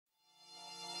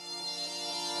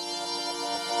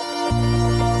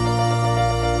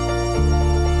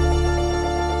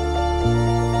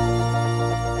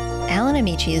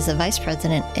which he is the Vice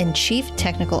President and Chief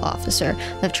Technical Officer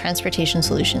of Transportation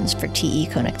Solutions for TE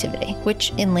Connectivity,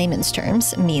 which in layman's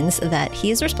terms means that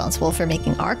he is responsible for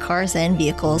making our cars and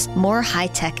vehicles more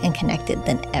high-tech and connected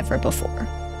than ever before.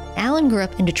 Alan grew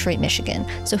up in Detroit, Michigan,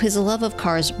 so his love of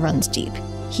cars runs deep.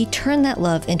 He turned that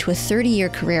love into a 30-year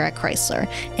career at Chrysler,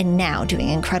 and now doing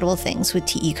incredible things with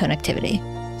TE Connectivity.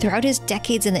 Throughout his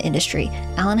decades in the industry,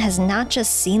 Alan has not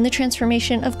just seen the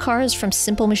transformation of cars from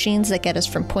simple machines that get us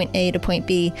from point A to point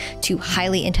B to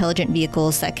highly intelligent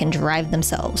vehicles that can drive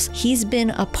themselves. He's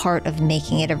been a part of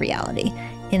making it a reality.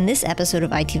 In this episode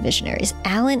of IT Visionaries,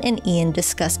 Alan and Ian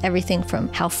discuss everything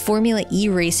from how Formula E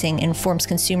racing informs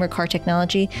consumer car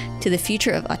technology to the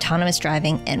future of autonomous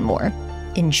driving and more.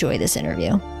 Enjoy this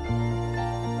interview.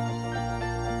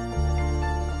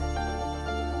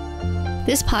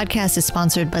 This podcast is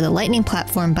sponsored by the Lightning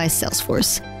Platform by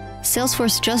Salesforce.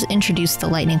 Salesforce just introduced the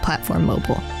Lightning Platform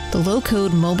Mobile, the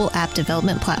low-code mobile app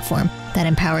development platform that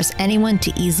empowers anyone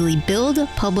to easily build,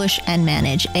 publish, and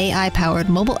manage AI-powered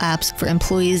mobile apps for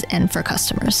employees and for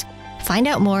customers. Find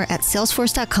out more at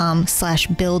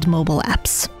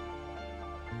salesforce.com/buildmobileapps.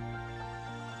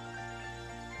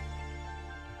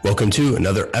 Welcome to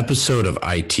another episode of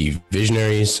IT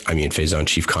Visionaries. I'm Ian Faison,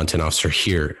 Chief Content Officer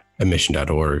here at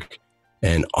Mission.org.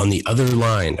 And on the other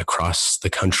line across the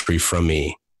country from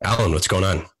me, Alan, what's going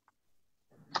on?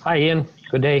 Hi, Ian.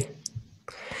 Good day.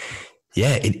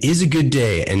 Yeah, it is a good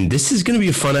day. And this is going to be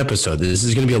a fun episode. This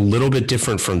is going to be a little bit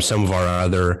different from some of our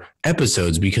other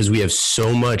episodes because we have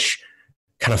so much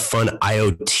kind of fun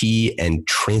IoT and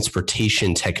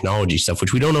transportation technology stuff,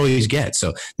 which we don't always get.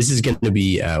 So this is going to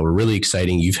be really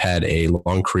exciting. You've had a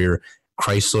long career at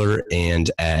Chrysler and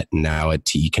now at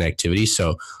TE Connectivity.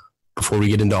 So before we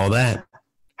get into all that,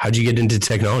 how'd you get into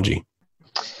technology?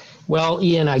 Well,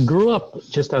 Ian, I grew up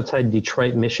just outside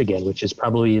Detroit, Michigan, which is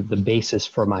probably the basis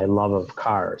for my love of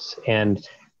cars. And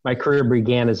my career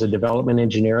began as a development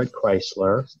engineer at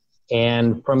Chrysler.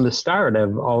 And from the start,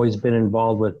 I've always been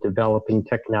involved with developing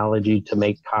technology to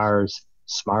make cars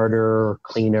smarter,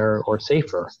 cleaner, or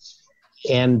safer.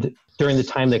 And during the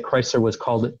time that Chrysler was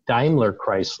called Daimler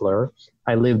Chrysler,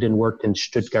 I lived and worked in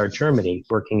Stuttgart, Germany,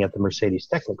 working at the Mercedes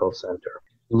Technical Center.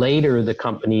 Later, the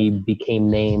company became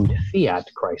named Fiat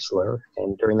Chrysler,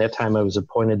 and during that time, I was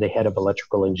appointed the head of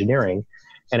electrical engineering,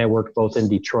 and I worked both in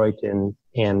Detroit and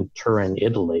Turin,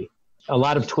 Italy. A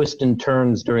lot of twists and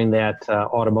turns during that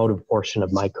automotive portion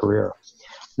of my career.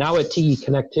 Now at TE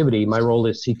Connectivity, my role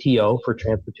is CTO for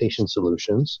Transportation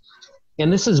Solutions. And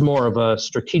this is more of a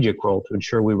strategic role to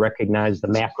ensure we recognize the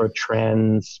macro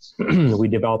trends, we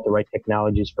develop the right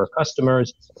technologies for our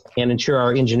customers, and ensure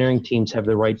our engineering teams have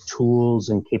the right tools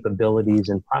and capabilities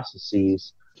and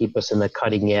processes to keep us in the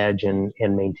cutting edge and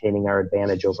maintaining our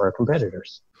advantage over our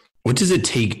competitors. What does it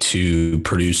take to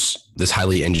produce this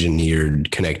highly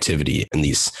engineered connectivity and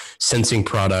these sensing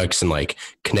products and like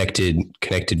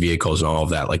connected vehicles and all of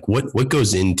that? Like what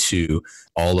goes into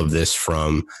all of this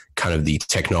from kind of the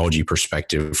technology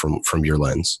perspective from your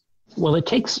lens? Well, it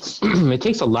takes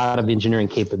a lot of engineering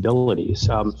capabilities.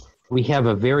 We have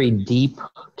a very deep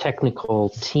technical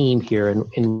team here,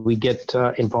 and we get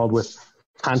involved with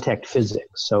contact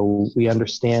physics. So we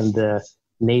understand the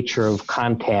nature of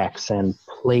contacts and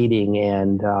plating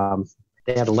and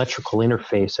that electrical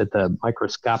interface at the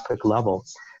microscopic level.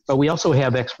 But we also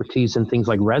have expertise in things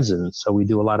like resins. So we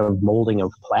do a lot of molding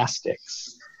of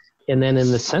plastics. And then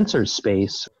in the sensor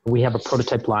space, we have a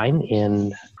prototype line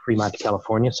in Fremont,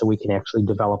 California, so we can actually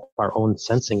develop our own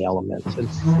sensing elements. And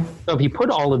so if you put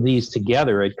all of these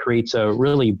together, it creates a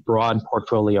really broad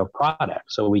portfolio of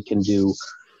products. So we can do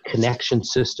connection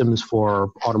systems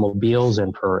for automobiles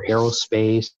and for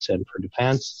aerospace and for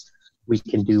defense. We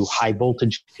can do high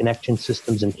voltage connection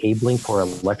systems and cabling for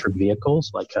electric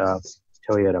vehicles like a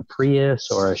Toyota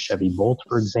Prius or a Chevy Bolt,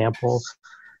 for example.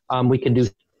 We can do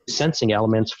sensing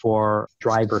elements for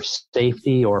driver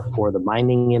safety or for the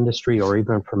mining industry or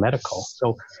even for medical.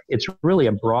 So it's really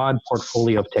a broad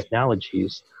portfolio of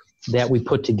technologies that we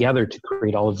put together to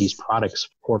create all of these products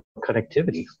for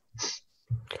connectivity.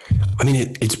 I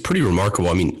mean, it's pretty remarkable.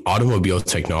 I mean, automobile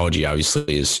technology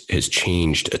obviously has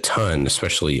changed a ton,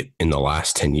 especially in the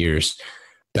last 10 years.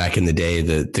 Back in the day,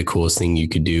 the coolest thing you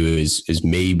could do is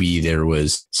maybe there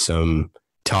was some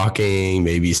talking,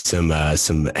 maybe some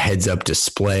heads up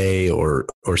display or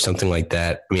something like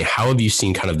that. I mean, how have you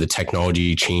seen kind of the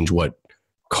technology change what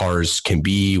cars can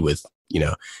be with,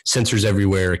 sensors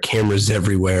everywhere, cameras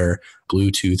everywhere,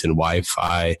 Bluetooth and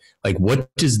Wi-Fi? Like,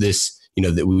 what does this,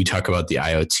 that we talk about the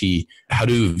IoT, how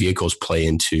do vehicles play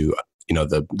into,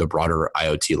 the broader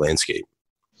IoT landscape?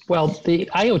 Well, the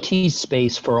IoT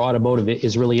space for automotive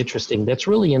is really interesting. That's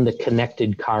really in the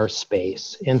connected car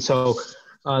space. And so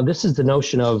this is the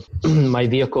notion of my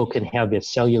vehicle can have a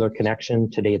cellular connection.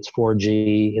 Today it's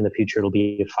 4G. In the future, it'll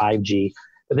be 5G.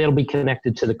 But it'll be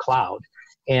connected to the cloud.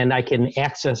 And I can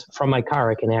access, from my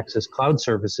car, I can access cloud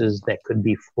services that could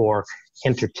be for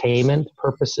entertainment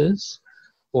purposes,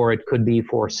 or it could be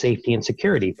for safety and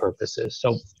security purposes.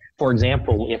 So, for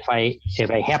example, if I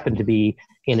happen to be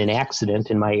in an accident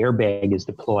and my airbag is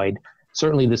deployed,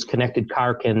 certainly this connected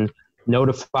car can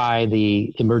notify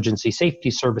the emergency safety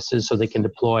services so they can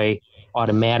deploy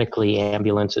automatically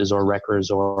ambulances or wreckers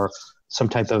or some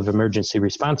type of emergency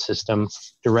response system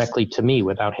directly to me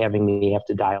without having me have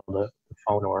to dial the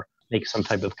phone or make some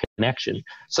type of connection.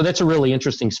 So that's a really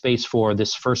interesting space for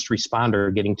this first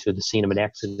responder getting to the scene of an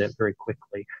accident very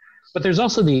quickly. But there's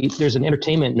also there's an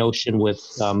entertainment notion with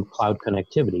cloud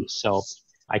connectivity. So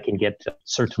I can get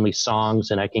certainly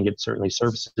songs and I can get certainly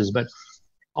services, but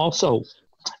also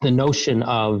the notion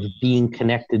of being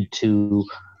connected to,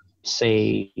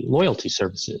 say, loyalty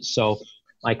services. So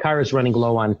my car is running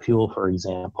low on fuel, for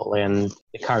example, and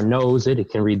the car knows it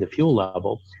can read the fuel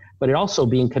level, but it also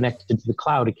being connected to the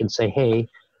cloud, it can say, hey,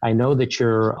 I know that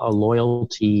you're a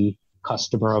loyalty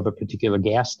customer of a particular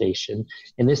gas station,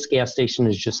 and this gas station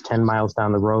is just 10 miles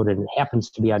down the road and it happens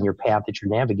to be on your path that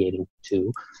you're navigating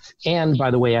to. And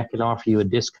by the way, I can offer you a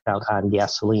discount on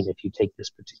gasoline if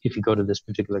you go to this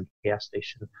particular gas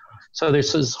station. So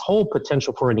there's this whole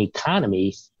potential for an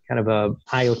economy, kind of a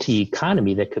IoT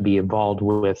economy that could be involved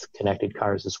with connected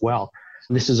cars as well.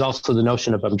 This is also the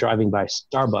notion of I'm driving by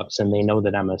Starbucks and they know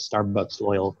that I'm a Starbucks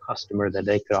loyal customer, that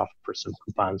they could offer some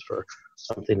coupons for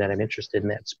something that I'm interested in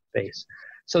that space.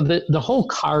 So the whole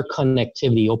car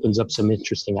connectivity opens up some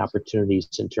interesting opportunities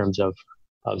in terms of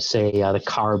say, the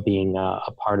car being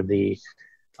a part of the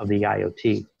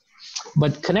IoT.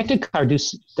 But connected car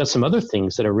does some other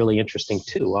things that are really interesting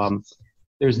too.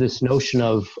 There's this notion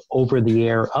of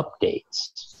over-the-air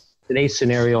updates. Today's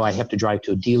scenario, I have to drive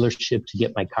to a dealership to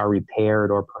get my car repaired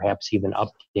or perhaps even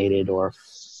updated or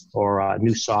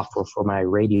new software for my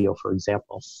radio, for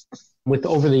example. With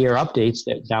over-the-air updates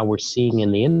that now we're seeing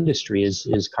in the industry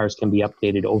is cars can be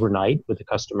updated overnight with the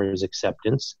customer's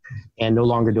acceptance, and no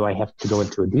longer do I have to go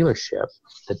into a dealership,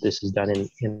 that this is done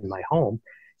in my home.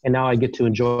 And now I get to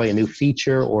enjoy a new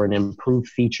feature or an improved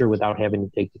feature without having to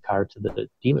take the car to the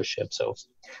dealership. So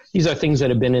these are things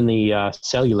that have been in the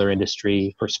cellular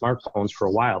industry for smartphones for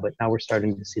a while, but now we're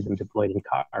starting to see them deployed in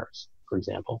cars, for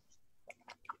example.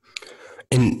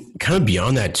 And kind of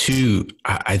beyond that too,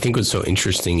 I think what's so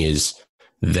interesting is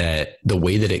that the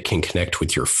way that it can connect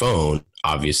with your phone,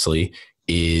 obviously,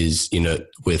 is,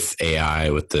 with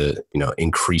AI, with the,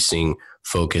 increasing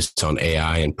focus on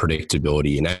AI and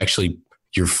predictability, and actually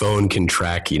your phone can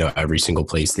track, every single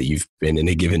place that you've been in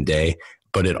a given day.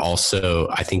 But it also,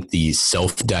 I think the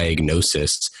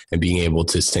self-diagnosis and being able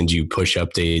to send you push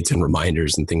updates and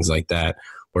reminders and things like that,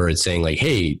 where it's saying like,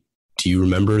 hey, do you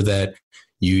remember that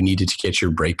you needed to get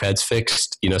your brake pads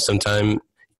fixed? Sometime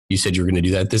you said you were going to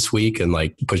do that this week, and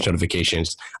like push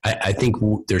notifications. I think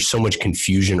there's so much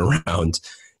confusion around,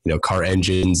 car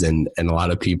engines and a lot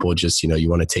of people just, you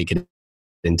want to take it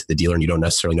into the dealer and you don't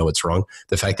necessarily know what's wrong.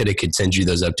 The fact that it could send you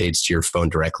those updates to your phone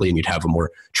directly and you'd have a more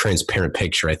transparent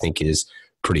picture, I think is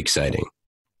pretty exciting.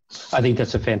 I think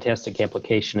that's a fantastic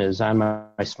application. Is on my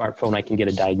smartphone, I can get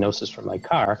a diagnosis from my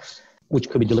car,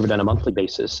 which could be delivered on a monthly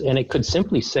basis. And it could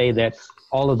simply say that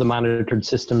all of the monitored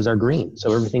systems are green,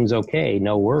 so everything's okay,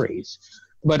 no worries.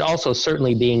 But also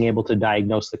certainly being able to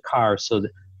diagnose the car so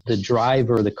that the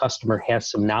driver, the customer,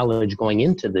 has some knowledge going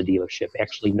into the dealership,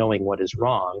 actually knowing what is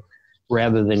wrong,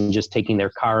 rather than just taking their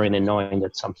car in and knowing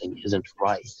that something isn't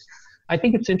right. I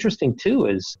think it's interesting too,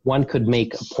 is one could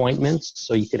make appointments,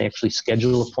 so you can actually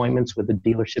schedule appointments with the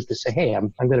dealership to say, hey,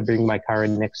 I'm going to bring my car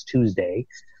in next Tuesday.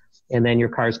 And then your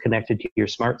car is connected to your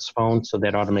smartphone, so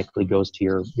that automatically goes to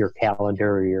your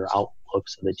calendar or your Outlook,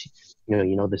 so that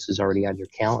you know this is already on your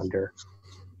calendar.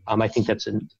 I think that's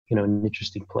an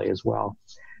interesting play as well.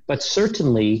 But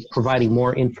certainly providing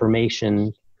more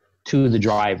information to the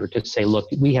driver to say, look,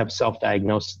 we have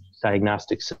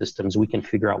diagnostic systems. We can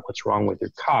figure out what's wrong with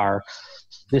your car.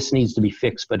 This needs to be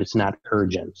fixed, but it's not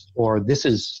urgent. Or this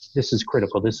is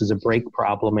critical. This is a brake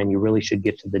problem, and you really should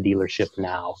get to the dealership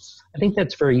now. I think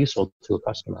that's very useful to a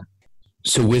customer.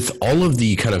 So with all of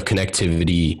the kind of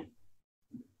connectivity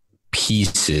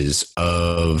pieces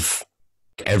of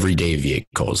everyday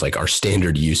vehicles, like our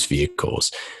standard use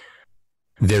vehicles,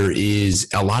 there is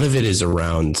a lot of it is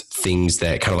around things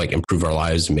that kind of like improve our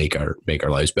lives, make our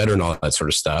lives better and all that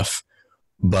sort of stuff.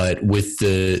 But with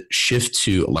the shift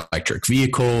to electric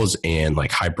vehicles and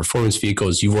like high performance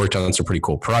vehicles, you've worked on some pretty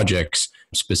cool projects,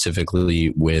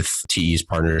 specifically with TE's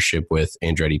partnership with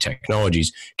Andretti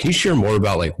Technologies. Can you share more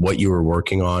about like what you were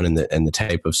working on and the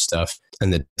type of stuff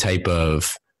and the type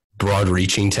of broad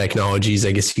reaching technologies,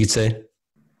 I guess you could say?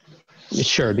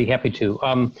 Sure, I'd be happy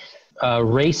to.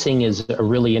 Racing is a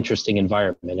really interesting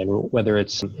environment, and whether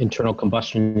it's internal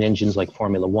combustion engines like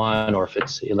Formula One or if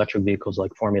it's electric vehicles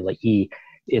like Formula E,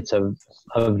 it's a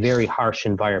very harsh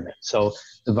environment. So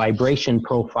the vibration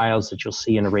profiles that you'll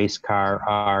see in a race car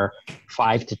are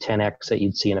 5 to 10x that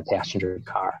you'd see in a passenger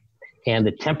car. And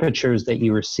the temperatures that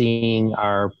you were seeing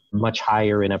are much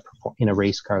higher in a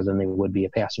race car than they would be a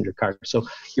passenger car. So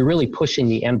you're really pushing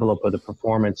the envelope of the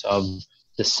performance of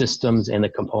the systems and the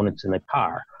components in the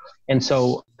car. And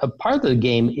so a part of the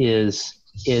game is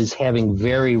having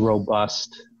very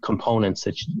robust components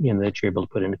that you're able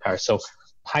to put in the car. So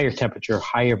higher temperature,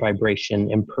 higher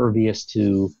vibration, impervious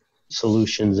to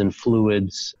solutions and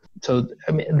fluids. So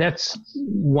I mean, that's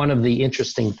one of the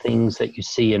interesting things that you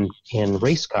see in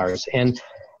race cars. And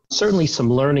certainly some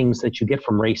learnings that you get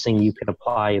from racing you can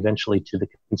apply eventually to the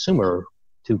consumer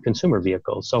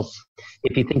vehicles. So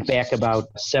if you think back about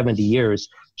 70 years,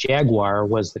 Jaguar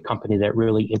was the company that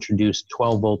really introduced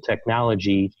 12-volt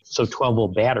technology, so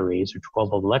 12-volt batteries or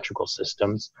 12-volt electrical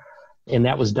systems. And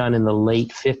that was done in the late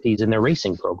 50s in their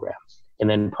racing program. And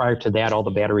then prior to that, all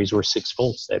the batteries were 6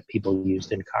 volts that people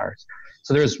used in cars.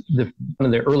 So there's one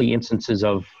of the early instances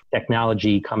of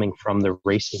technology coming from the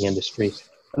racing industry.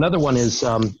 Another one is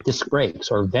disc brakes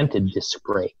or vented disc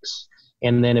brakes,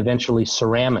 and then eventually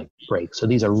ceramic brakes. So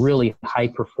these are really high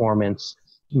performance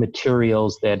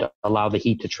materials that allow the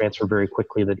heat to transfer very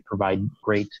quickly, that provide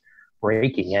great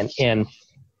braking. And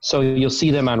so you'll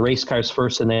see them on race cars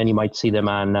first, and then you might see them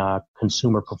on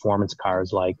consumer performance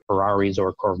cars like Ferraris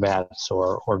or Corvettes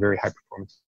or very high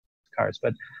performance cars.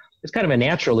 But it's kind of a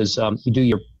natural is you do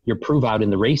your prove out in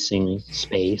the racing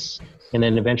space, and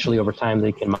then eventually over time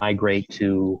they can migrate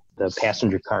to the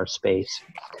passenger car space.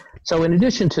 So in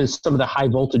addition to some of the high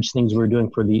voltage things we're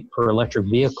doing for electric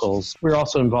vehicles, we're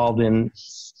also involved in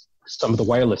some of the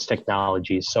wireless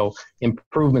technologies. So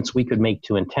improvements we could make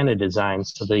to antenna design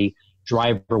so the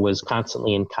driver was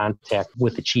constantly in contact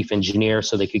with the chief engineer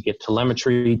so they could get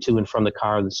telemetry to and from the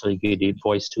car, so you could get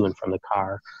voice to and from the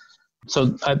car. So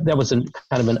that was kind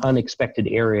of an unexpected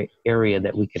area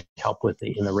that we could help with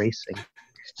in the racing.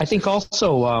 I think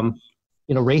also,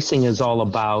 racing is all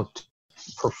about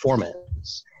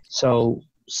performance. So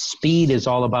speed is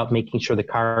all about making sure the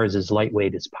car is as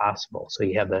lightweight as possible. So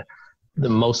you have the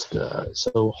most,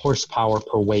 so horsepower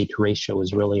per weight ratio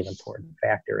is really an important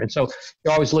factor. And so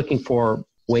you're always looking for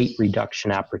weight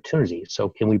reduction opportunities. So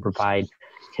can we provide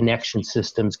connection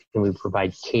systems? Can we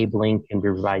provide cabling? Can we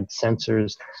provide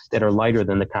sensors that are lighter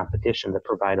than the competition that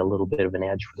provide a little bit of an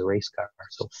edge for the race car?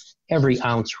 So every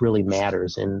ounce really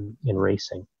matters in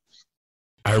racing.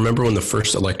 I remember when the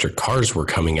first electric cars were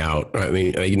coming out. I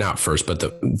mean, not first, but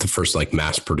the first like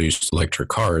mass produced electric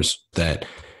cars, that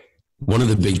one of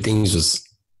the big things was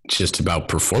just about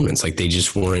performance. Like they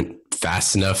just weren't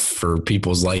fast enough for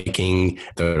people's liking.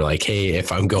 They're like, hey,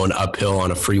 if I'm going uphill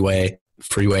on a freeway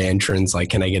entrance, like,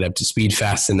 can I get up to speed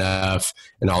fast enough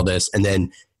and all this? And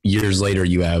then years later,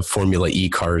 you have Formula E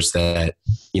cars that,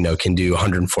 can do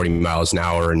 140 miles an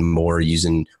hour and more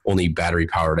using only battery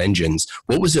powered engines.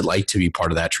 What was it like to be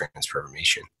part of that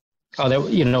transformation? Oh, that,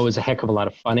 it was a heck of a lot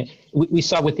of fun. We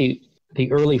saw with the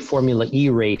early Formula E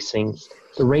racing,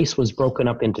 the race was broken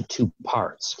up into 2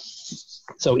 parts.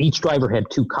 So each driver had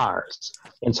 2 cars.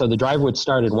 And so the driver would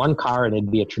start in one car and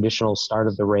it'd be a traditional start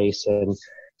of the race.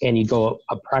 And you'd go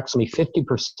approximately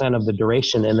 50% of the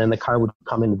duration, and then the car would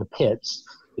come into the pits.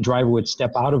 The driver would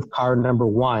step out of car number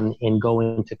 1 and go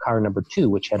into car number 2,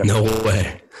 which had a... No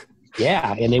way.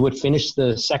 Yeah, and they would finish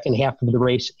the second half of the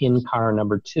race in car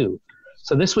number 2.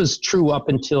 So this was true up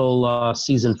until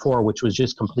season 4, which was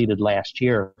just completed last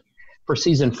year. For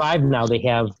season 5 now, they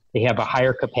have a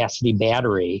higher capacity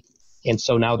battery, and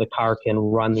so now the car can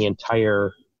run the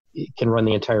entire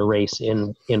race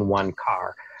in one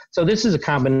car. So this is a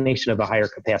combination of a higher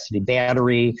capacity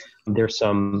battery. There's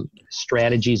some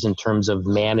strategies in terms of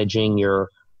managing your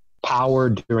power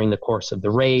during the course of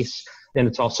the race. Then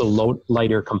it's also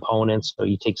lighter components, so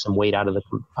you take some weight out of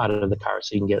the car,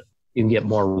 so you can get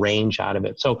more range out of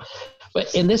it.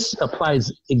 And this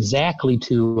applies exactly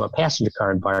to a passenger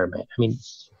car environment. I mean,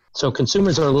 so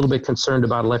consumers are a little bit concerned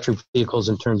about electric vehicles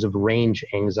in terms of range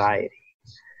anxiety.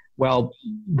 Well,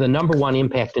 the number one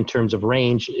impact in terms of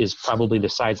range is probably the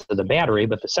size of the battery,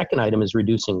 but the second item is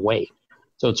reducing weight.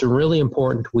 So it's really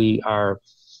important we are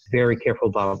very careful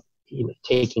about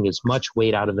taking as much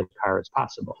weight out of the car as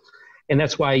possible. And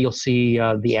that's why you'll see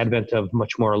the advent of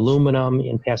much more aluminum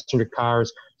in passenger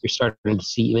cars. You're starting to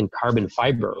see even carbon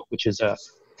fiber, which is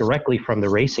directly from the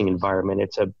racing environment.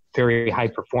 It's a very high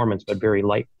performance, but very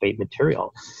lightweight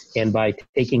material. And by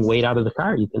taking weight out of the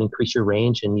car, you can increase your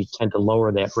range, and you tend to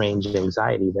lower that range of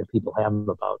anxiety that people have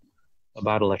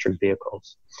about electric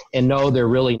vehicles. And no, they're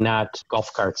really not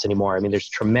golf carts anymore. I mean, there's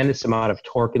tremendous amount of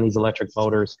torque in these electric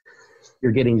motors.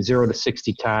 You're getting 0 to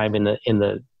 60 time in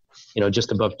the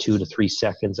just above 2 to 3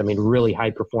 seconds. I mean, really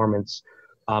high performance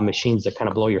machines that kind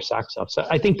of blow your socks off. So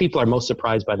I think people are most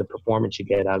surprised by the performance you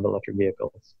get out of electric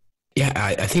vehicles. Yeah,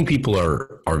 I think people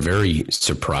are very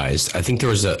surprised. I think there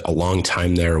was a long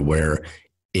time there where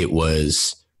it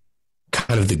was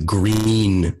kind of the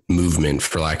green movement,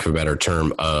 for lack of a better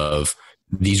term, of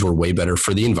these were way better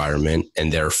for the environment,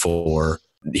 and therefore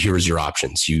here's your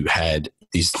options. You had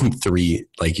these 3,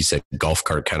 like you said, golf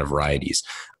cart kind of varieties.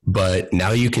 But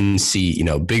now you can see,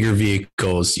 bigger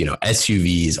vehicles,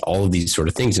 SUVs, all of these sort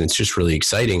of things. And it's just really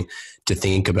exciting to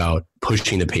think about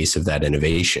pushing the pace of that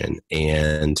innovation.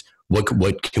 And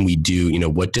what can we do?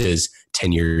 What does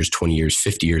 10 years, 20 years,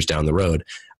 50 years down the road?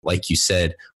 Like you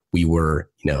said, we were,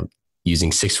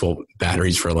 using 6-volt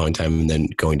batteries for a long time and then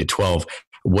going to 12.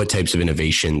 What types of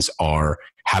innovations are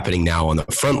happening now on the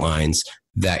front lines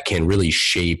that can really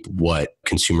shape what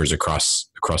consumers across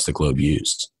the globe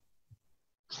use?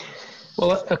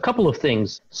 Well, a couple of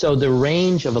things. So the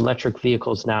range of electric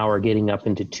vehicles now are getting up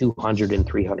into 200 and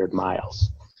 300 miles,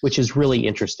 which is really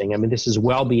interesting. I mean, this is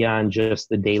well beyond just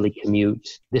the daily commute.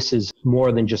 This is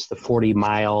more than just the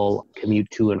 40-mile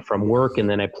commute to and from work, and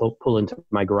then I pull into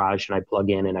my garage and I plug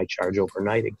in and I charge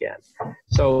overnight again.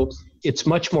 So it's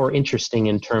much more interesting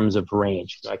in terms of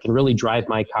range. I can really drive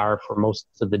my car for most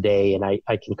of the day, and I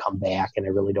can come back, and I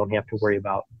really don't have to worry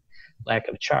about lack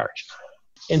of charge.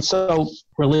 And so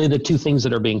really the two things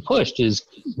that are being pushed is,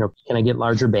 can I get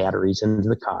larger batteries into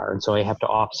the car? And so I have to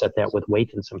offset that with weight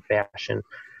in some fashion.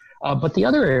 But the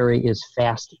other area is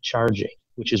fast charging,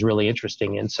 which is really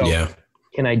interesting. And so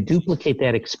Can I duplicate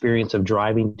that experience of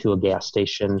driving to a gas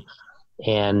station,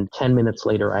 and 10 minutes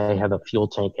later I have a fuel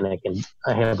tank and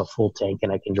I have a full tank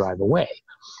and I can drive away?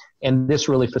 And this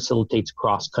really facilitates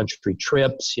cross-country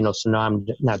trips, so now I'm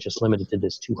not just limited to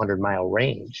this 200-mile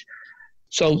range.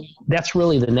 So that's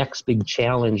really the next big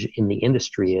challenge in the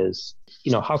industry is,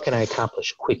 how can I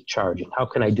accomplish quick charging? How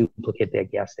can I duplicate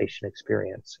that gas station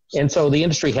experience? And so the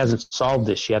industry hasn't solved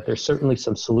this yet. There's certainly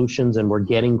some solutions, and we're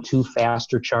getting to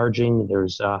faster charging.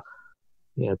 There's,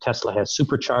 Tesla has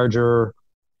supercharger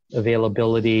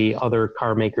availability. Other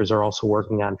car makers are also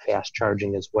working on fast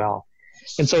charging as well.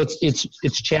 And so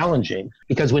it's challenging,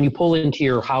 because when you pull into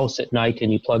your house at night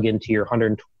and you plug into your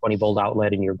 120 volt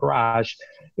outlet in your garage,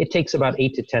 it takes about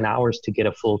 8 to 10 hours to get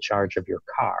a full charge of your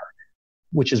car,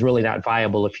 which is really not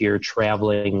viable if you're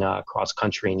traveling cross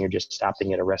country and you're just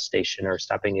stopping at a rest station or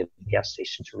stopping at a gas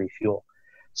station to refuel.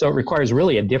 So it requires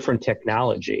really a different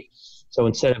technology. So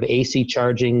instead of AC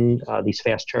charging, these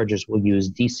fast chargers will use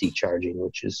DC charging,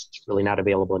 which is really not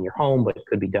available in your home, but it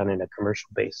could be done in a commercial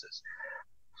basis.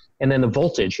 And then the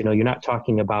voltage, you're not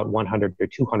talking about 100 or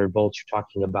 200 volts, you're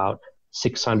talking about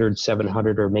 600,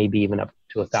 700, or maybe even up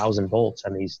to 1,000 volts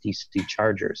on these DC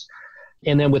chargers.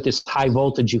 And then with this high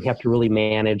voltage, you have to really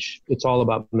manage, it's all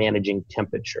about managing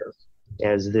temperature,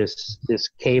 as this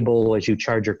cable, as you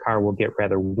charge your car, will get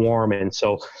rather warm. And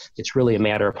so it's really a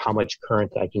matter of how much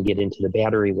current I can get into the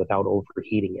battery without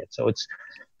overheating it. So it's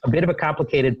a bit of a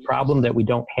complicated problem that we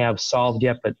don't have solved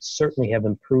yet, but certainly have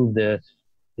improved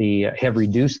have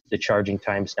reduced the charging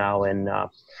times now. And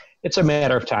it's a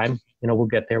matter of time. We'll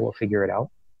get there. We'll figure it out.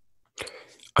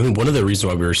 I mean, one of the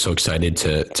reasons why we were so excited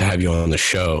to have you on the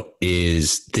show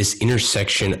is this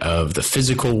intersection of the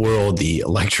physical world, the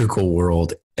electrical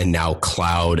world, and now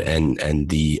cloud and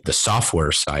the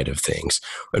software side of things.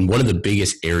 And one of the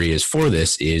biggest areas for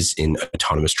this is in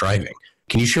autonomous driving.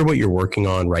 Can you share what you're working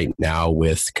on right now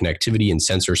with connectivity and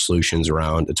sensor solutions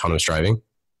around autonomous driving?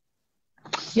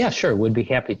 Yeah, sure. Would be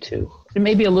happy to. And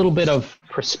maybe a little bit of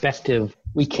perspective.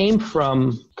 We came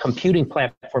from computing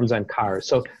platforms on cars.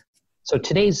 So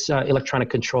today's electronic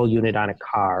control unit on a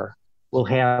car will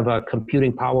have a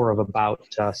computing power of about,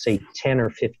 say, 10 or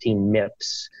 15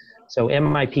 MIPS. So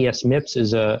MIPS MIPS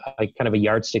is a kind of a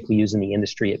yardstick we use in the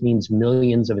industry. It means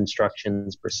millions of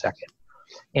instructions per second.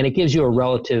 And it gives you a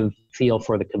relative feel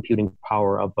for the computing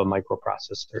power of a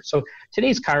microprocessor. So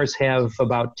today's cars have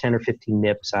about 10 or 15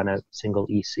 MIPS on a single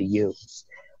ECU.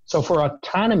 So for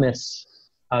autonomous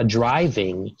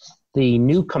driving, the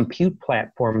new compute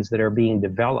platforms that are being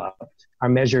developed are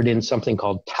measured in something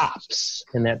called TOPS,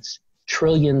 and that's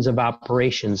trillions of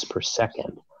operations per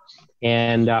second.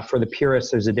 And for the purists,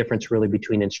 there's a difference really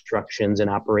between instructions and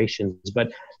operations,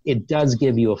 but it does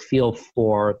give you a feel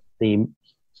for the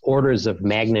orders of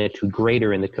magnitude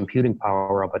greater in the computing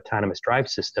power of autonomous drive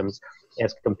systems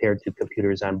as compared to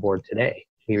computers on board today.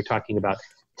 You're talking about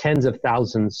tens of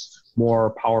thousands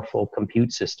more powerful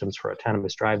compute systems for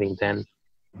autonomous driving than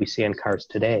we see in cars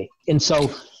today. And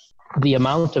so the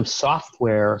amount of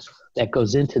software that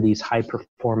goes into these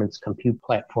high-performance compute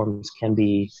platforms can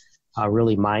be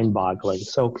really mind-boggling.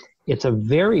 So it's a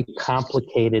very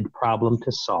complicated problem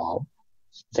to solve,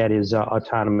 that is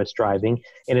autonomous driving,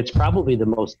 and it's probably the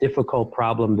most difficult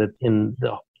problem that in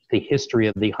the history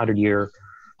of the 100-year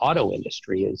auto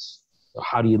industry is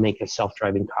how do you make a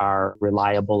self-driving car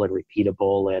reliable and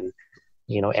repeatable and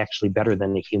actually better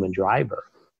than the human driver.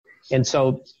 And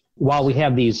so while we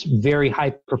have these very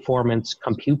high-performance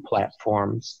compute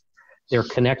platforms, they're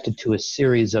connected to a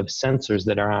series of sensors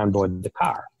that are on board the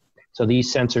car. So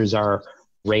these sensors are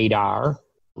radar,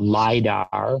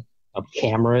 LiDAR,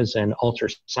 cameras, and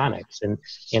ultrasonics.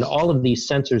 And all of these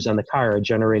sensors on the car are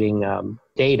generating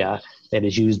data that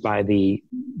is used by the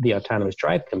autonomous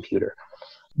drive computer.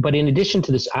 But in addition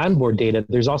to this onboard data,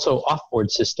 there's also offboard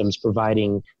systems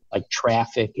providing like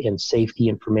traffic and safety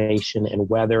information and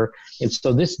weather. And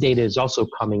so this data is also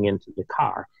coming into the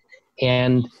car.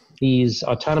 And these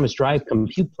autonomous drive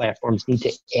compute platforms need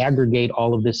to aggregate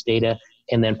all of this data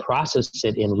and then process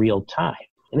it in real time.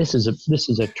 And this is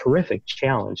a terrific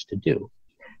challenge to do.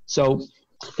 So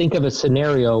think of a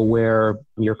scenario where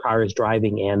your car is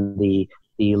driving and the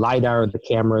LiDAR, the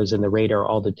cameras, and the radar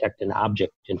all detect an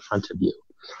object in front of you.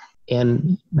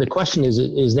 And the question is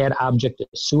that object a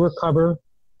sewer cover,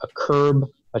 a curb,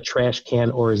 a trash can,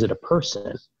 or is it a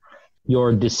person?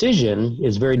 Your decision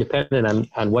is very dependent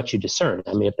on what you discern.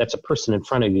 I mean, if that's a person in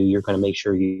front of you, you're going to make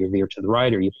sure you veer to the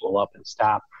right or you pull up and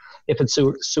stop. If it's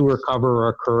a sewer cover or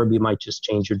a curb, you might just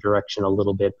change your direction a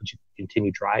little bit, but you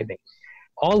continue driving.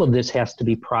 All of this has to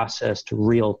be processed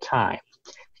real time.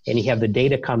 And you have the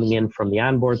data coming in from the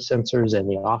onboard sensors and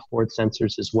the offboard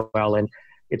sensors as well. And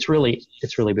it's really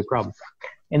a big problem.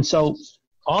 And so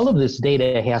all of this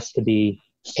data has to be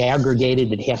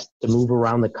aggregated. It has to move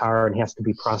around the car and has to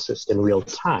be processed in real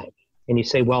time. And you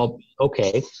say, well,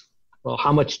 okay,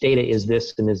 how much data is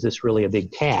this? And is this really a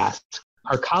big task?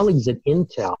 Our colleagues at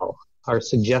Intel are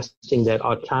suggesting that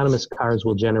autonomous cars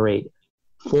will generate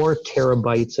 4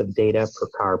 terabytes of data per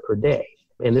car per day.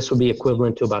 And this would be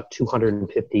equivalent to about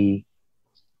 250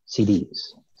 CDs.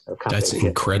 That's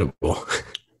incredible.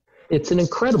 It's an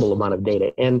incredible amount of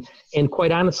data. And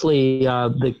quite honestly,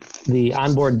 the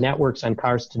onboard networks on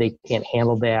cars today can't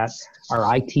handle that.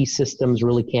 Our IT systems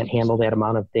really can't handle that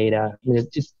amount of data. I mean,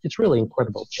 it's really an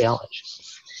incredible challenge.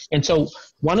 And so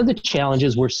one of the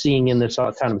challenges we're seeing in this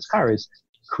autonomous car is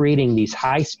creating these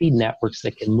high-speed networks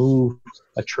that can move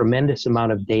a tremendous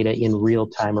amount of data in real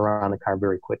time around the car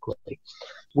very quickly.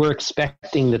 We're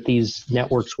expecting that these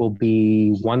networks will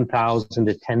be 1,000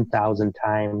 to 10,000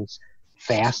 times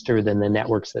faster than the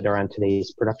networks that are on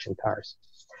today's production cars.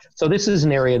 So this is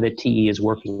an area that TE is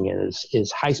working in,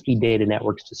 is high-speed data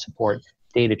networks to support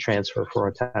data transfer for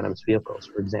autonomous vehicles,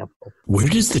 for example. Where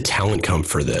does the talent come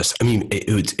for this? I mean,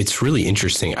 it's really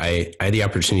interesting. I had the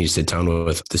opportunity to sit down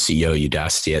with the CEO,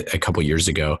 Udacity, a couple of years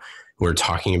ago. We were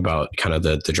talking about kind of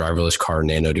the driverless car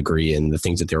nano degree and the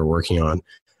things that they were working on.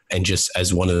 And just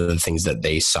as one of the things that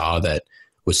they saw that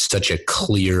was such a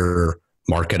clear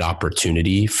market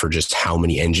opportunity for just how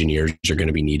many engineers are going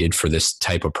to be needed for this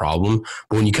type of problem.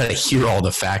 But when you kind of hear all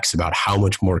the facts about how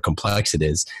much more complex it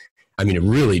is, I mean, it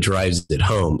really drives it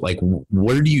home. Like,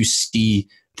 where do you see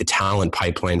the talent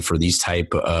pipeline for these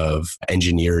type of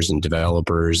engineers and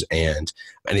developers? And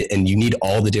you need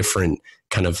all the different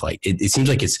kind of like, it seems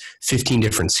like it's 15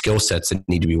 different skill sets that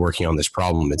need to be working on this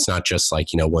problem. It's not just like,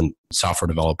 one software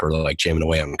developer like jamming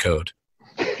away on code.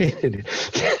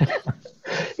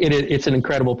 It's an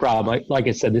incredible problem. Like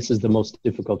I said, this is the most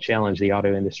difficult challenge the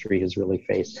auto industry has really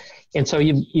faced. And so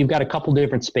you've got a couple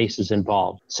different spaces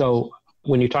involved. So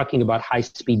when you're talking about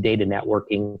high-speed data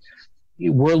networking,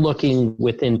 we're looking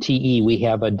within TE, we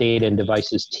have a data and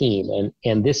devices team,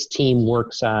 and this team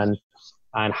works on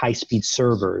high-speed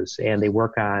servers, and they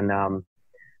work on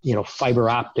fiber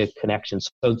optic connections.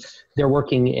 So they're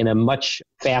working in a much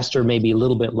faster, maybe a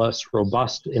little bit less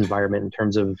robust environment in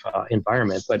terms of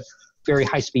environment, but very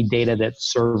high-speed data that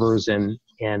servers and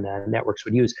networks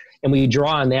would use. And we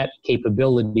draw on that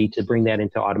capability to bring that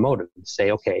into automotive and say,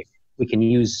 okay, we can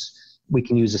use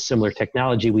a similar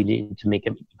technology. We need to make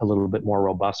it a little bit more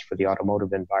robust for the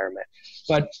automotive environment.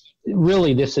 But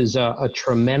really, this is a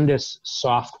tremendous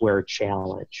software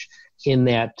challenge in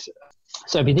that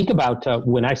So if you think about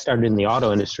when I started in the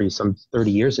auto industry some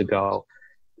 30 years ago,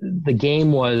 the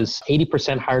game was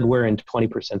 80% hardware and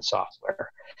 20%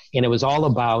 software. And it was all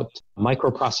about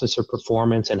microprocessor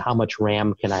performance and how much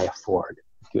RAM can I afford,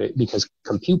 because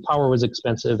compute power was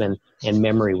expensive and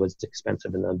memory was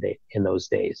expensive in those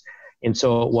days. And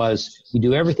so it was, you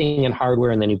do everything in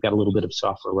hardware and then you've got a little bit of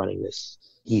software running this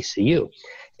ECU.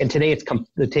 And today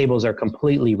the tables are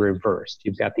completely reversed.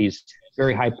 You've got these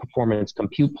very high performance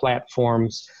compute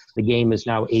platforms. The game is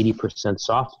now 80%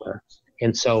 software.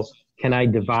 And so can I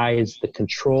devise the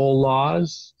control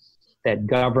laws that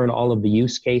govern all of the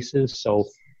use cases? So,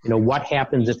 what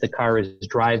happens if the car is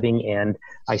driving and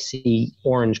I see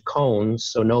orange cones?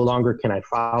 So no longer can I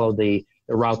follow the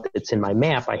route that's in my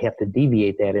map. I have to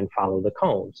deviate that and follow the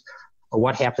cones. Or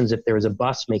what happens if there is a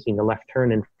bus making a left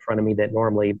turn in front of me that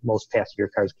normally most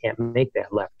passenger cars can't make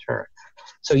that left turn?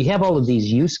 So you have all of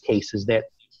these use cases that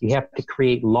you have to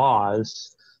create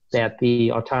laws that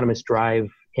the autonomous drive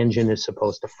engine is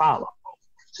supposed to follow.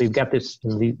 So you've got these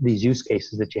use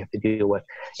cases that you have to deal with.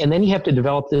 And then you have to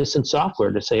develop this in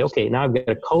software to say, okay, now I've got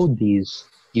to code these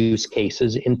use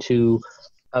cases into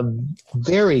a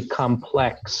very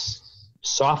complex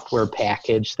software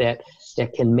package that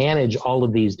can manage all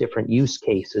of these different use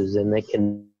cases, and that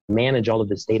can manage all of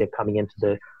this data coming into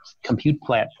the compute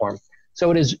platform.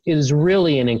 So it is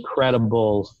really an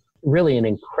incredibly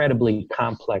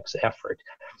complex effort.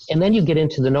 And then you get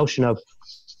into the notion of,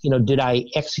 did I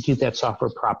execute that software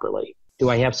properly? Do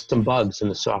I have some bugs in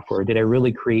the software? Did I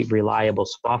really create reliable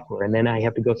software? And then I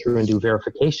have to go through and do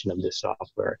verification of this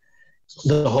software.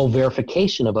 The whole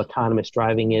verification of autonomous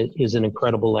driving is an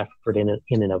incredible effort in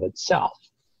and of itself.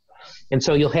 And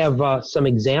so you'll have some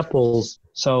examples.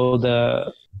 So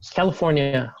the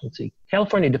California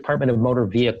Department of Motor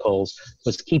Vehicles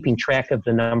was keeping track of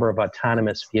the number of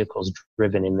autonomous vehicles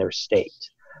driven in their state.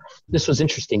 This was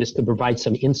interesting. This could provide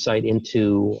some insight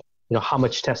into how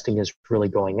much testing is really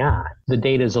going on. The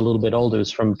data is a little bit older.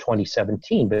 It's from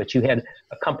 2017, but you had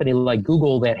a company like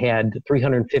Google that had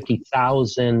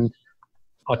 350,000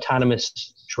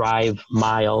 autonomous drive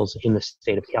miles in the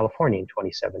state of California in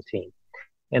 2017.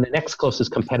 And the next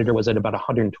closest competitor was at about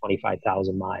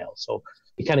 125,000 miles. So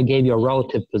it kind of gave you a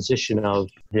relative position of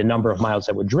the number of miles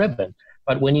that were driven.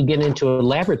 But when you get into a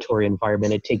laboratory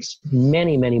environment, it takes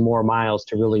many, many more miles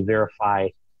to really verify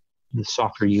the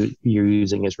software you're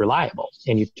using is reliable.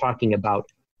 And you're talking about,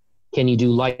 can you do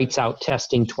lights out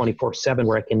testing 24/7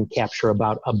 where I can capture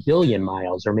about 1 billion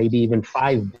miles or maybe even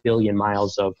 5 billion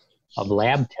miles of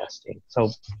lab testing? So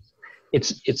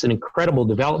it's an incredible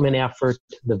development effort.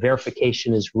 The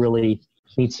verification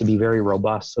needs to be very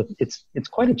robust. So it's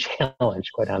quite a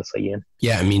challenge, quite honestly, Ian.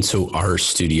 Yeah, so our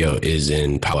studio is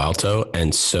in Palo Alto,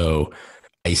 and so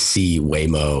I see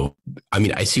Waymo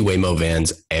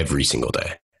vans every single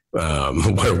day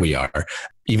where we are.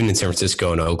 Even in San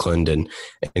Francisco and Oakland and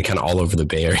kind of all over the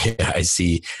Bay Area, I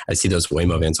see those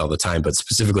Waymo vans all the time. But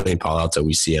specifically in Palo Alto,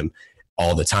 we see them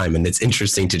all the time, and it's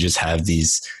interesting to just have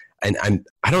these. And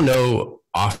I don't know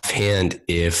offhand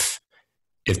if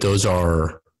those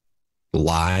are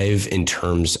live in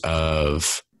terms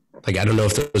of, I don't know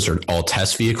if those are all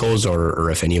test vehicles or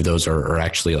if any of those are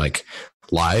actually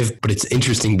live, but it's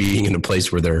interesting being in a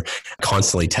place where they're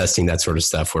constantly testing that sort of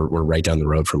stuff. We're right down the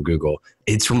road from Google.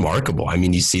 It's remarkable.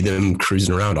 You see them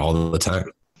cruising around all the time.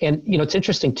 And, it's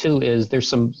interesting too, is there's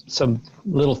some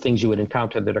little things you would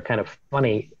encounter that are kind of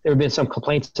funny. There have been some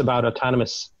complaints about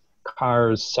autonomous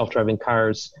cars, self-driving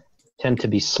cars tend to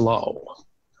be slow.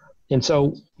 And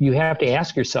so you have to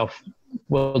ask yourself,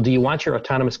 well, do you want your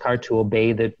autonomous car to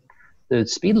obey the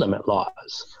speed limit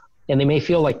laws? And they may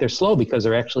feel like they're slow because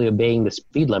they're actually obeying the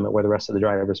speed limit where the rest of the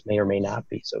drivers may or may not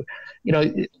be. So,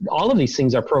 all of these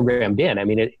things are programmed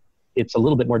in. It's a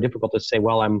little bit more difficult to say,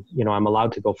 well, I'm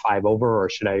allowed to go 5 over, or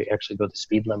should I actually go the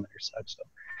speed limit or such. So,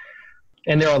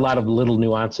 and there are a lot of little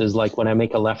nuances, like when I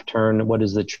make a left turn, what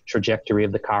is the trajectory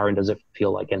of the car, and does it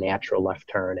feel like a natural left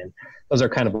turn? And those are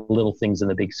kind of little things in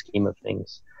the big scheme of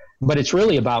things. But it's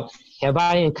really about, have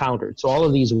I encountered, so all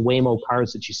of these Waymo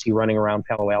cars that you see running around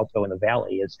Palo Alto in the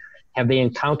valley, have they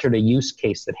encountered a use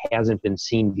case that hasn't been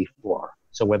seen before?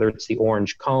 So whether it's the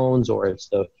orange cones, or it's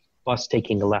the bus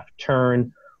taking a left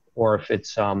turn, or if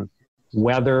it's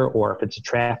weather, or if it's a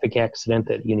traffic accident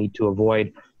that you need to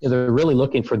avoid, they're really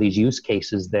looking for these use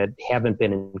cases that haven't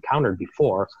been encountered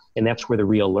before, and that's where the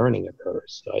real learning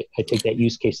occurs. So I take that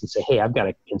use case and say, hey, I've got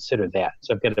to consider that.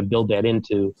 So I've got to build that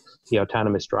into the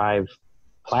autonomous drive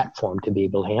platform to be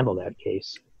able to handle that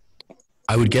case.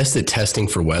 I would guess that testing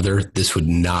for weather, this would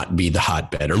not be the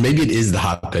hotbed, or maybe it is the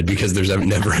hotbed because there's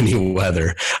never any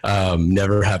weather,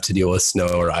 never have to deal with snow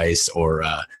or ice or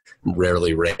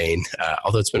rarely rain,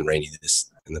 although it's been rainy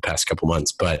in the past couple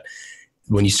months. But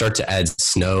when you start to add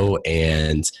snow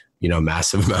and,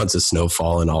 massive amounts of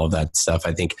snowfall and all of that stuff,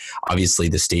 I think obviously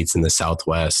the states in the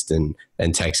Southwest and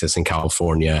Texas and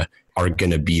California are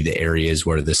going to be the areas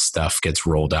where this stuff gets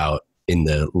rolled out in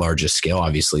the largest scale,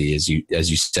 obviously, as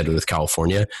you said with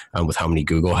California, with how many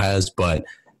Google has. But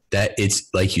that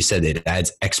it's like you said, it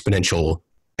adds exponentially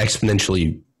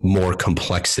more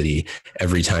complexity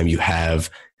every time you have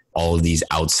all of these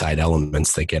outside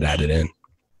elements that get added in.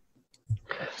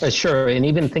 Sure. And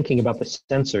even thinking about the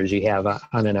sensors you have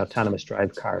on an autonomous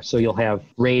drive car. So you'll have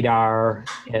radar,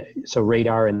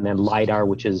 and then LiDAR,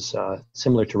 which is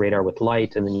similar to radar with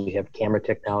light. And then you have camera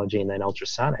technology and then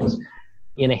ultrasonics.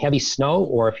 In a heavy snow,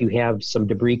 or if you have some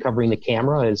debris covering the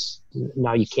camera,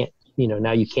 now you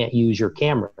can't use your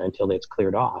camera until it's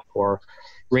cleared off. Or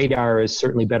radar is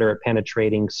certainly better at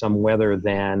penetrating some weather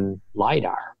than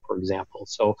LiDAR, for example.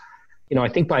 So, I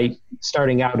think by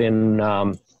starting out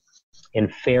in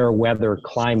fair weather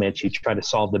climates, you try to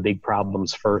solve the big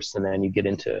problems first, and then you get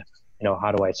into,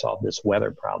 how do I solve this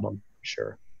weather problem?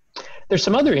 Sure. There's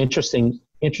some other interesting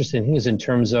things in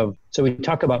terms of, so we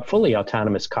talk about fully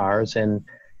autonomous cars, and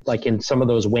like in some of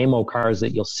those Waymo cars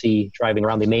that you'll see driving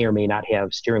around, they may or may not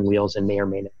have steering wheels and may or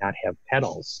may not have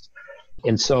pedals.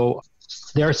 And so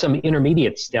there are some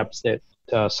intermediate steps that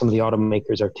some of the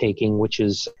automakers are taking, which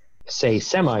is, say,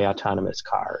 semi-autonomous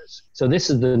cars. So this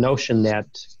is the notion that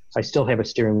I still have a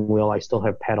steering wheel, I still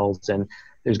have pedals, and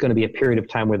there's going to be a period of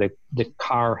time where the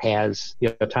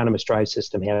autonomous drive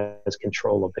system has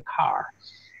control of the car.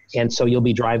 And so you'll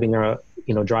be driving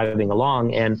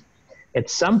along, and at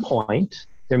some point,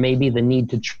 there may be the need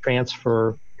to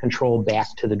transfer control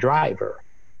back to the driver.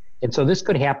 And so this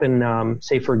could happen,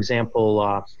 say, for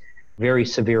example, very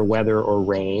severe weather or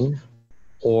rain,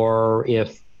 or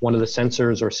if one of the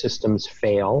sensors or systems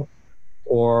fail,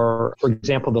 or, for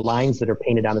example, the lines that are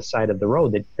painted on the side of the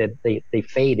road, that they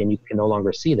fade and you can no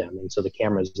longer see them. And so the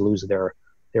cameras lose their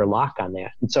lock on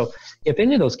that. And so if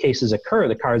any of those cases occur,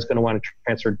 the car is going to want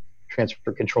to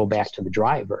transfer control back to the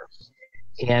driver.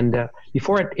 And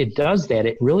before it does that,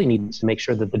 it really needs to make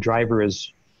sure that the driver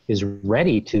is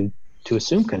ready to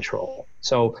assume control.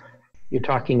 So you're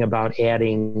talking about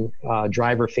adding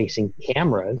driver-facing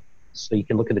cameras, so you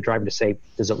can look at the driver to say,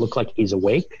 does it look like he's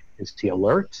awake? Is he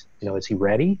alert? Is he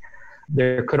ready?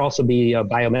 There could also be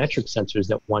biometric sensors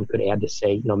that one could add to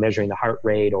say, measuring the heart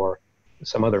rate or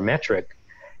some other metric,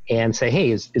 and say,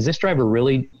 hey, is this driver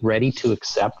really ready to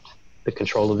accept the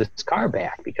control of this car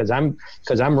back? Because I'm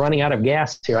running out of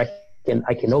gas here. I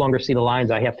can no longer see the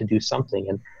lines. I have to do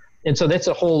something. And so that's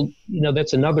a whole,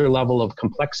 that's another level of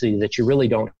complexity that you really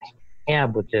don't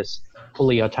have with this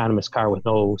fully autonomous car with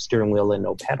no steering wheel and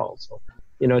no pedals. So,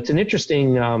 it's an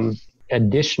interesting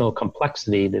additional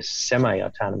complexity, this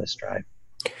semi-autonomous drive.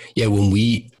 Yeah, when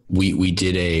we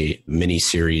did a mini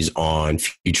series on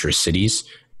future cities,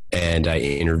 and I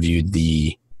interviewed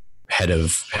the head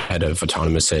of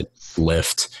autonomous at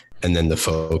Lyft, and then the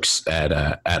folks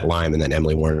at Lime, and then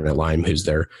Emily Warren at Lime, who's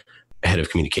their head of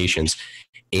communications.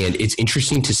 And it's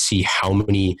interesting to see how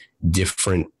many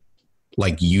different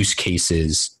use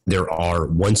cases there are.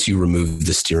 Once you remove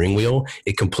the steering wheel,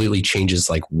 it completely changes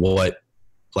what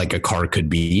a car could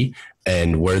be,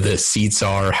 and where the seats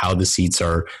are, how the seats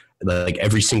are,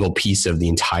 every single piece of the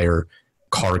entire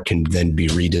car can then be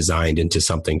redesigned into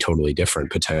something totally different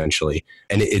potentially.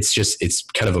 And it's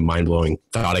kind of a mind-blowing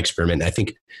thought experiment. I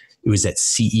think it was at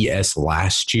CES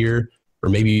last year, or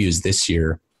maybe it was this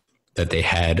year, that they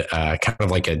had kind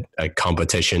of a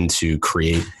competition to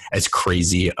create as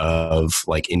crazy of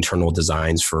internal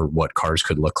designs for what cars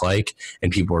could look like.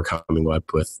 And people were coming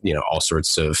up with, all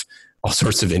sorts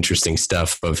of interesting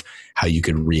stuff of how you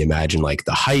could reimagine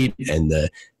the height and the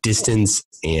distance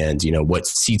and, what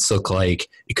seats look like.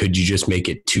 Could you just make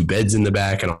it 2 beds in the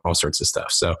back and all sorts of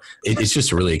stuff? So it's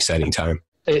just a really exciting time.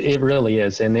 It really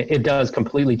is. And it does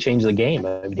completely change the game.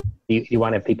 You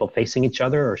want to have people facing each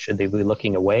other, or should they be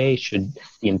looking away? Should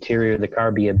the interior of the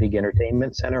car be a big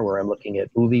entertainment center where I'm looking at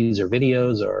movies or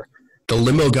videos? Or the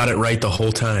limo got it right the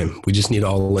whole time. We just need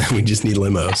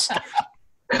limos.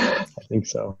 I think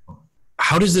so.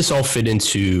 How does this all fit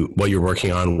into what you're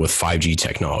working on with 5G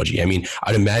technology? I mean,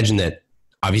 I'd imagine that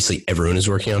obviously everyone is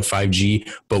working on 5G,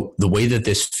 but the way that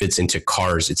this fits into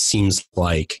cars, it seems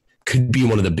like could be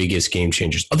one of the biggest game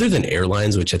changers, other than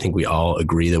airlines, which I think we all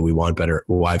agree that we want better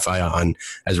Wi-Fi on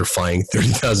as we're flying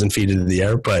 30,000 feet into the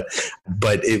air. But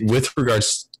with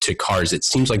regards to cars, it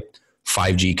seems like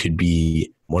 5G could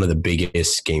be one of the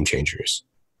biggest game changers.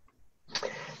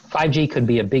 5G could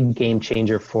be a big game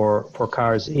changer for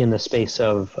cars in the space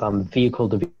of vehicle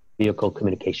to vehicle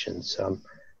communications.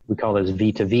 We call this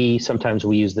V2V. Sometimes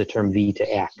we use the term V to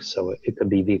X. So it could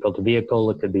be vehicle to vehicle,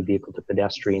 it could be vehicle to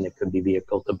pedestrian, it could be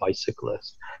vehicle to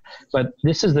bicyclist. But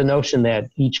this is the notion that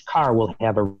each car will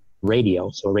have a radio,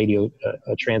 so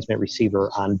a transmit receiver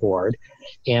on board.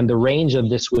 And the range of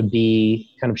this would be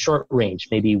kind of short range,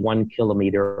 maybe 1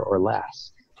 kilometer or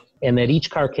less. And that each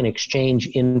car can exchange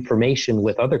information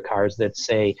with other cars that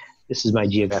say, this is my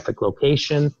geographic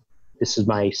location, this is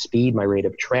my speed, my rate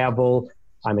of travel,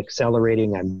 I'm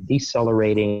accelerating, I'm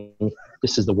decelerating,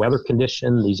 this is the weather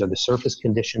condition, these are the surface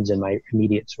conditions in my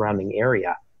immediate surrounding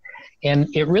area. And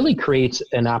it really creates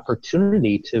an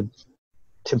opportunity to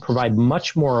provide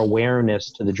much more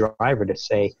awareness to the driver to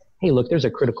say, hey, look, there's a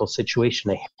critical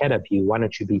situation ahead of you. Why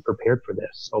don't you be prepared for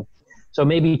this? So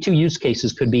maybe 2 use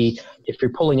cases could be if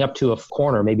you're pulling up to a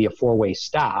corner, maybe a 4-way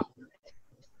stop,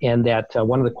 and that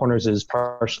one of the corners is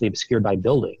partially obscured by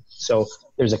building. So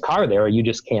there's a car there, you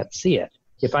just can't see it.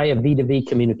 If I have V2V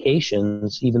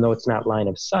communications, even though it's not line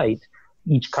of sight,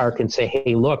 each car can say,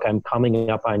 hey, look, I'm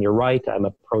coming up on your right. I'm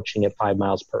approaching at 5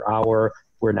 miles per hour.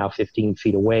 We're now 15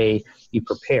 feet away. Be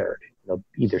prepared.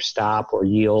 Either stop or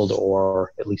yield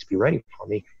or at least be ready for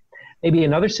me. Maybe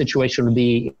another situation would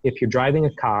be if you're driving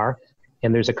a car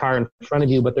and there's a car in front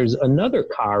of you, but there's another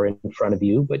car in front of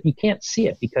you, but you can't see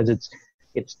it because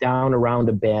it's down around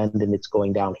a bend and it's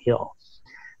going downhill.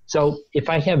 So if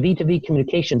I have V2V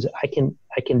communications, I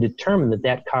can determine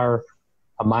that car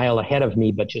a mile ahead of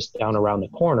me, but just down around the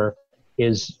corner,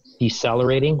 is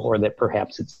decelerating or that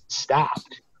perhaps it's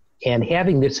stopped. And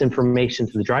having this information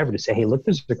to the driver to say, hey, look,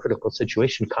 there's a critical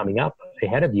situation coming up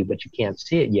ahead of you, but you can't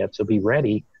see it yet, so be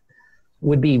ready,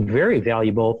 would be very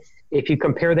valuable if you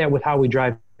compare that with how we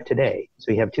drive today.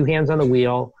 So you have 2 hands on the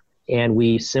wheel, and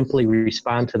we simply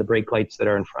respond to the brake lights that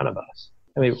are in front of us.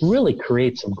 I mean, it really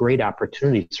creates some great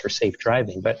opportunities for safe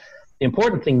driving. But the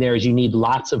important thing there is you need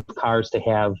lots of cars to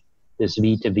have this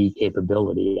V2V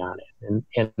capability on it.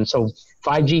 And so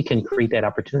 5G can create that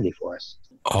opportunity for us.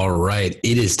 All right.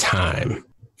 It is time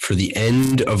for the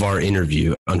end of our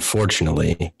interview,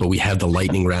 unfortunately, but we have the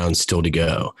lightning round still to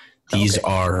go. These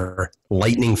are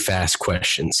lightning fast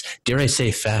questions. Dare I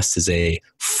say fast as a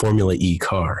Formula E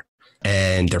car.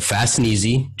 And they're fast and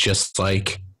easy, just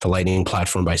like the Lightning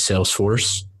platform by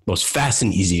Salesforce. Most fast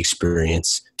and easy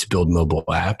experience to build mobile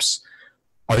apps.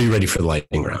 Are you ready for the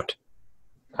lightning round?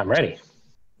 I'm ready.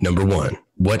 Number 1,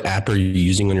 what app are you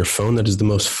using on your phone that is the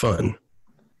most fun?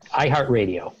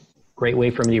 iHeartRadio. Great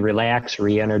way for me to relax,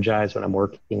 re-energize when I'm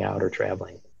working out or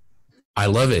traveling. I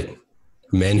love it.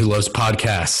 A man who loves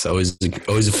podcasts,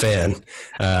 always a fan,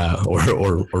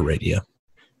 or radio,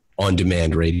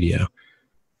 on-demand radio.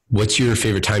 What's your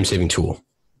favorite time-saving tool?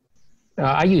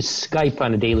 I use Skype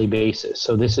on a daily basis.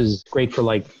 So this is great for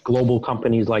like global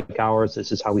companies like ours.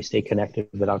 This is how we stay connected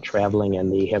without traveling,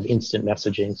 and they have instant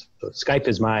messaging. So Skype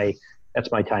is that's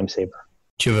my time saver.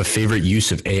 Do you have a favorite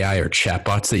use of AI or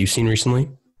chatbots that you've seen recently?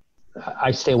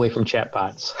 I stay away from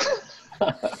chatbots.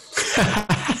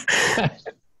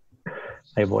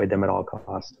 I avoid them at all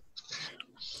costs.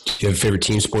 Do you have a favorite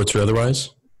team, sports or otherwise?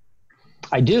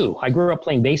 I do. I grew up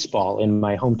playing baseball, and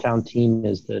my hometown team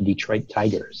is the Detroit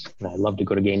Tigers, and I love to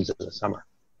go to games in the summer.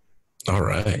 All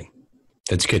right.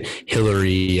 That's good.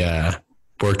 Hillary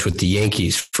worked with the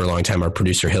Yankees for a long time. Our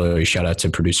producer, Hillary, shout out to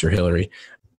producer Hillary.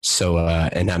 So,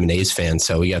 and I'm an A's fan,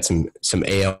 so we got some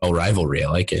AL rivalry. I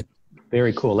like it.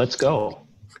 Very cool. Let's go.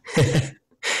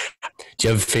 Do you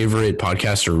have a favorite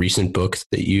podcast or recent book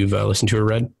that you've listened to or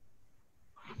read?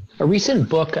 A recent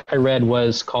book I read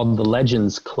was called The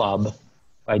Legends Club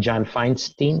by John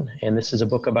Feinstein. And this is a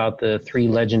book about the 3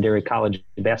 legendary college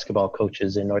basketball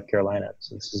coaches in North Carolina.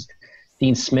 So this is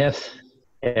Dean Smith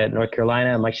at North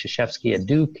Carolina, Mike Krzyzewski at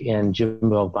Duke, and Jim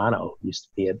Valvano used to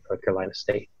be at North Carolina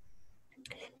State.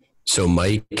 So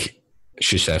Mike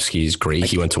Krzyzewski is great.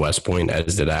 He went to West Point,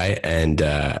 as did I. And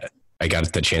I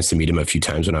got the chance to meet him a few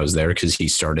times when I was there because he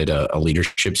started a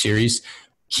leadership series.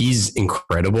 He's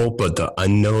incredible, but the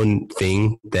unknown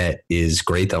thing that is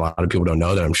great that a lot of people don't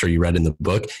know that I'm sure you read in the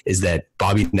book is that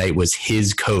Bobby Knight was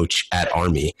his coach at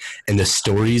Army. And the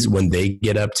stories, when they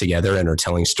get up together and are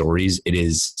telling stories, it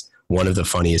is one of the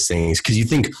funniest things. Because you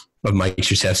think of Mike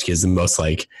Krzyzewski as the most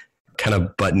like kind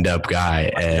of buttoned up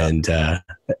guy, and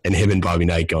him and Bobby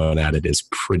Knight going at it is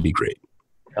pretty great.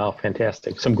 Oh,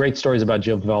 fantastic. Some great stories about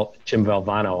Jim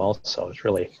Valvano also. It's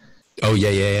really... Oh,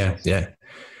 yeah.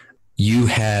 You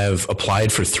have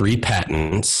applied for 3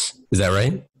 patents. Is that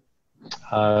right?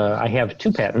 I have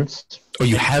 2 patents. Oh,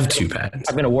 you have 2 patents.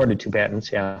 I've been awarded 2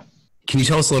 patents, yeah. Can you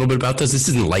tell us a little bit about this? This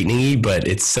isn't lightning-y, but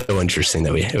it's so interesting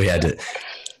that we had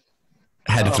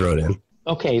to throw it in.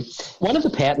 Okay. One of the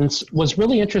patents was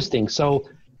really interesting. So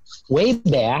way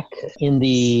back in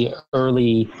the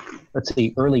early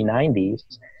 90s,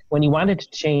 when you wanted to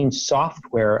change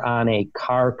software on a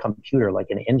car computer, like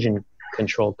an engine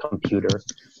controlled computer,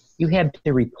 you had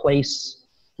to replace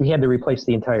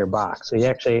the entire box. So you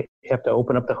actually have to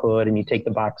open up the hood and you take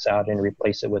the box out and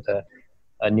replace it with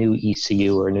a new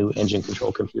ECU or a new engine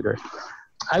control computer.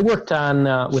 I worked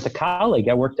on, with a colleague,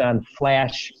 I worked on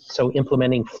flash, so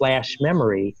implementing flash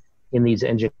memory in these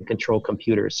engine control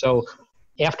computers. So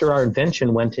after our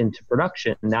invention went into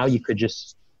production, now you could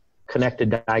just connect a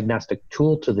diagnostic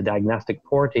tool to the diagnostic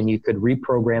port and you could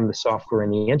reprogram the software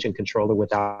in the engine controller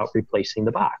without replacing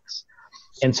the box.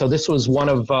 And so this was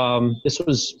this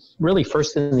was really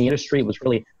first in the industry. It was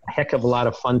really a heck of a lot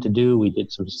of fun to do. We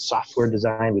did some software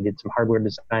design, we did some hardware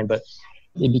design, but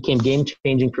it became game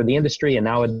changing for the industry. And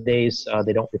nowadays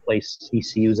they don't replace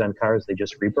ECUs on cars, they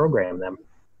just reprogram them.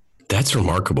 That's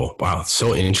remarkable. Wow.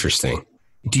 So interesting.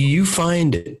 Do you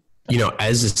find,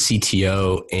 as a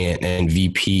CTO and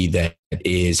VP that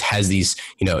has these,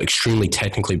 extremely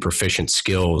technically proficient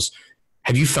skills,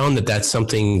 have you found that that's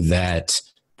something that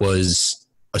was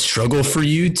a struggle for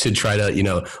you to try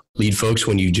to, lead folks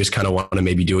when you just kind of want to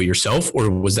maybe do it yourself? Or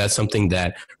was that something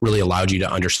that really allowed you to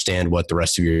understand what the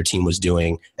rest of your team was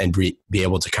doing and be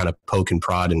able to kind of poke and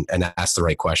prod and ask the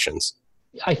right questions?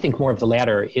 I think more of the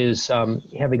latter is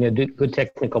having a good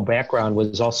technical background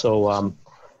was also,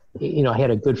 I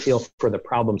had a good feel for the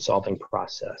problem solving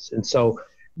process. And so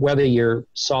whether you're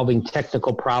solving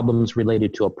technical problems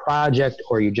related to a project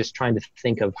or you're just trying to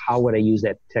think of how would I use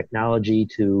that technology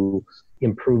to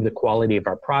improve the quality of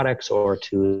our products or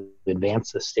to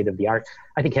advance the state of the art,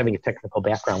 I think having a technical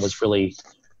background was really,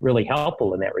 really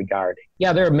helpful in that regard.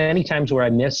 Yeah, there are many times where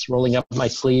I miss rolling up my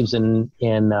sleeves and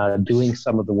doing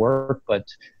some of the work, but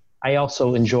I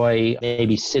also enjoy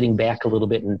maybe sitting back a little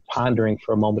bit and pondering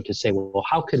for a moment to say, well,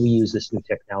 how could we use this new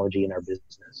technology in our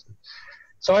business?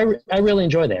 So I really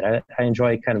enjoy that. I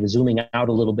enjoy kind of zooming out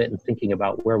a little bit and thinking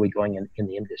about where we're going in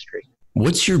the industry.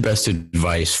 What's your best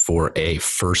advice for a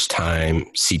first-time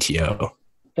CTO?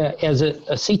 As a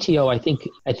CTO,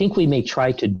 I think we may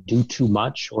try to do too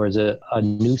much, or as a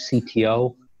new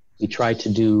CTO, we try to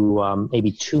do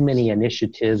maybe too many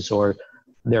initiatives, or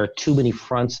there are too many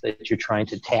fronts that you're trying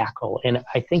to tackle. And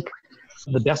I think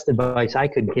the best advice I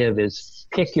could give is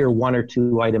pick your one or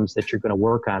two items that you're going to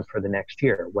work on for the next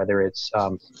year, whether it's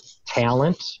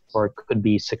talent, or it could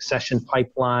be succession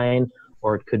pipeline,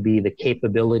 or it could be the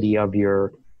capability of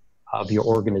your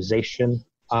organization,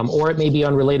 or it may be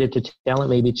unrelated to talent.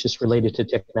 Maybe it's just related to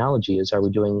technology. Are we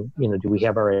doing, do we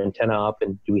have our antenna up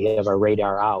and do we have our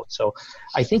radar out? So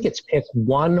I think it's pick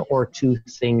one or two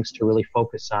things to really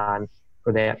focus on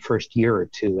for that first year or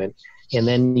two. And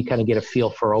then you kind of get a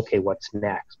feel for, okay, what's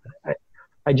next?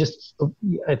 I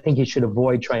think you should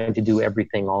avoid trying to do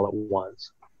everything all at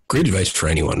once. Great advice for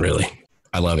anyone, really.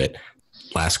 I love it.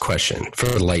 Last question for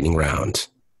the lightning round.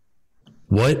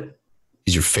 What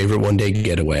is your favorite one-day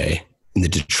getaway in the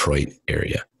Detroit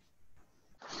area?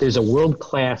 There's a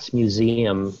world-class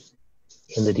museum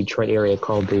in the Detroit area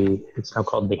it's now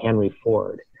called the Henry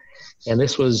Ford. And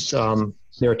this was,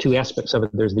 there are two aspects of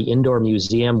it. There's the indoor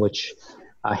museum, which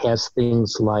has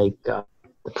things like the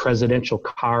presidential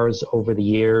cars over the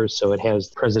years. So it has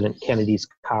President Kennedy's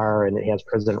car, and it has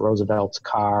President Roosevelt's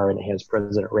car, and it has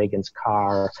President Reagan's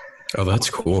car. Oh, that's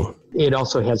cool. It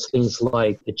also has things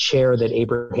like the chair that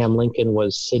Abraham Lincoln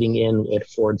was sitting in at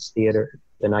Ford's Theater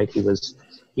the night he was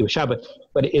shot.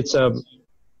 But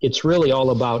it's really all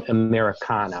about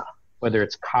Americana, whether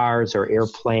it's cars or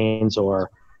airplanes or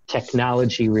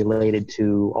technology related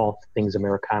to all things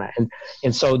Americana.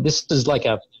 And so this is like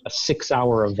a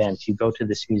 6-hour event. You go to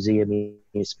this museum,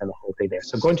 you spend the whole day there.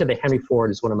 So going to the Henry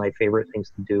Ford is one of my favorite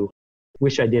things to do.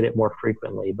 Wish I did it more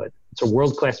frequently, but it's a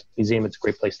world-class museum. It's a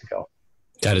great place to go.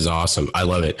 That is awesome. I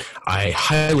love it. I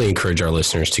highly encourage our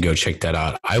listeners to go check that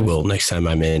out. I will next time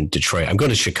I'm in Detroit. I'm going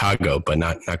to Chicago, but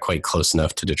not quite close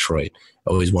enough to Detroit.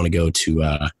 I always want to go to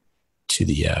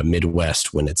the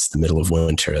Midwest when it's the middle of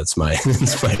winter. That's my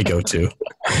go-to.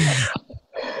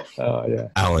 Oh, yeah.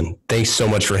 Alan, thanks so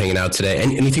much for hanging out today.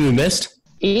 And anything we missed?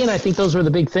 Ian, I think those were the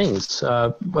big things.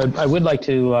 But I would like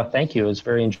to thank you. It was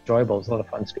very enjoyable. It was a lot of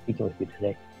fun speaking with you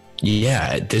today.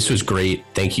 Yeah, this was great.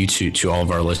 Thank you to all of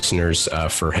our listeners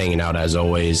for hanging out as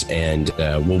always. And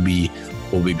we'll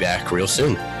be back real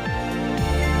soon.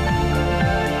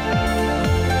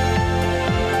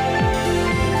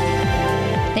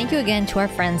 Thank you again to our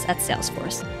friends at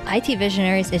Salesforce. IT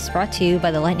Visionaries is brought to you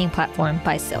by the Lightning Platform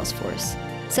by Salesforce.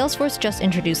 Salesforce just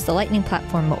introduced the Lightning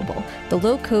Platform Mobile, the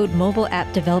low-code mobile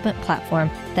app development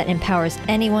platform that empowers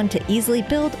anyone to easily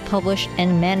build, publish,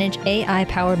 and manage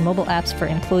AI-powered mobile apps for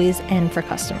employees and for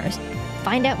customers.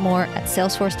 Find out more at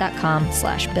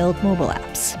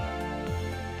salesforce.com/buildmobileapps.